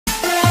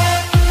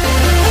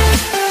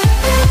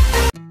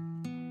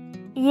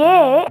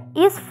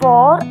is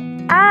for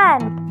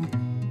ant.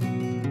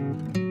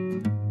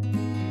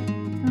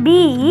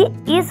 B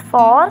is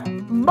for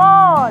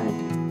ball.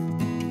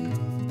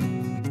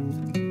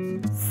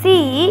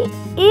 C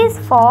is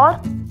for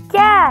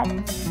cat.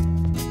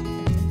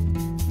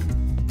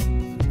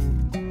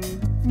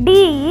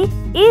 D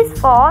is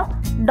for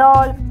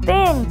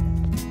dolphin.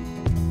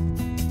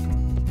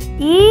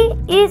 E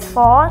is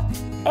for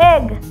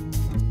egg.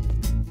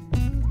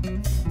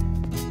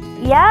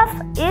 F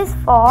is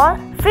for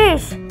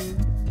fish.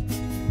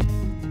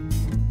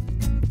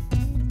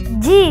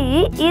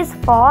 G is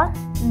for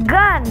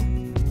gun.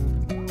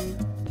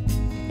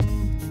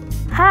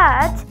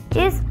 H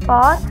is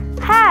for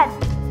hat.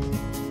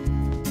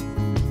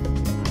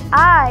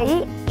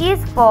 I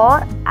is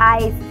for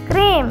ice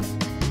cream.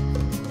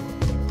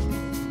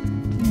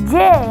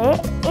 J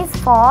is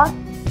for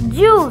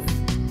juice.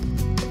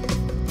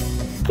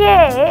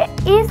 K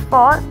is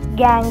for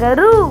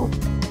kangaroo.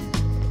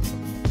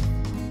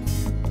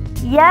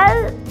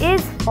 L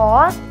is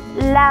for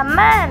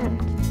lemon.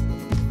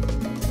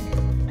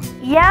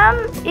 M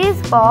is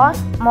for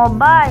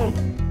mobile.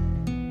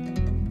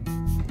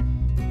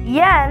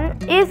 N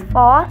is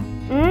for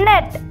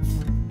net.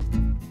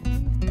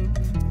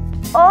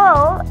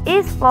 O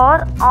is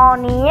for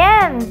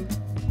onion.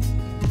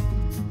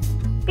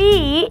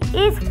 P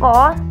is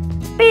for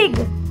pig.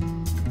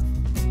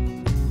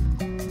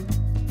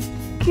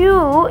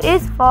 Q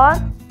is for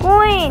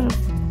queen.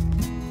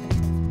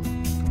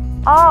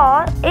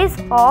 R is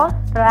for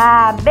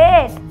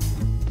rabbit.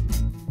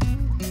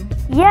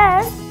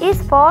 S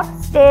is for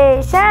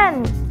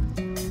station.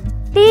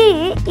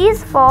 T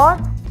is for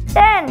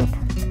tent.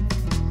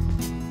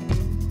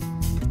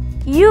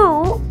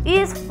 U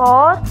is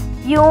for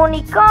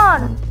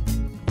unicorn.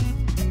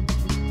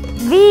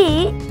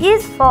 V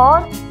is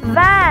for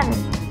van.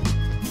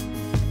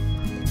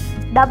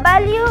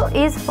 W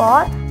is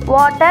for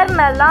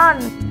watermelon.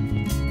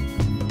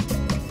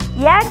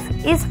 X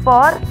is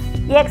for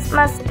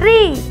Xmas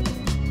tree.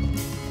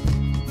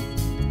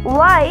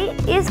 Y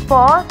is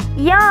for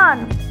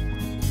yarn.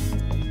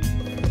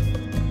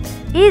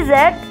 Z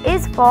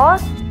is for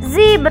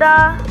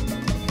zebra.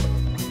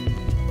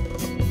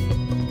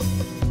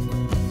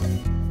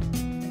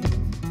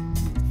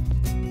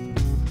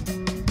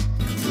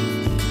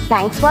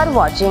 Thanks for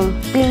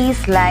watching.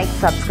 Please like,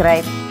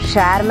 subscribe,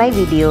 share my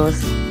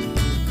videos.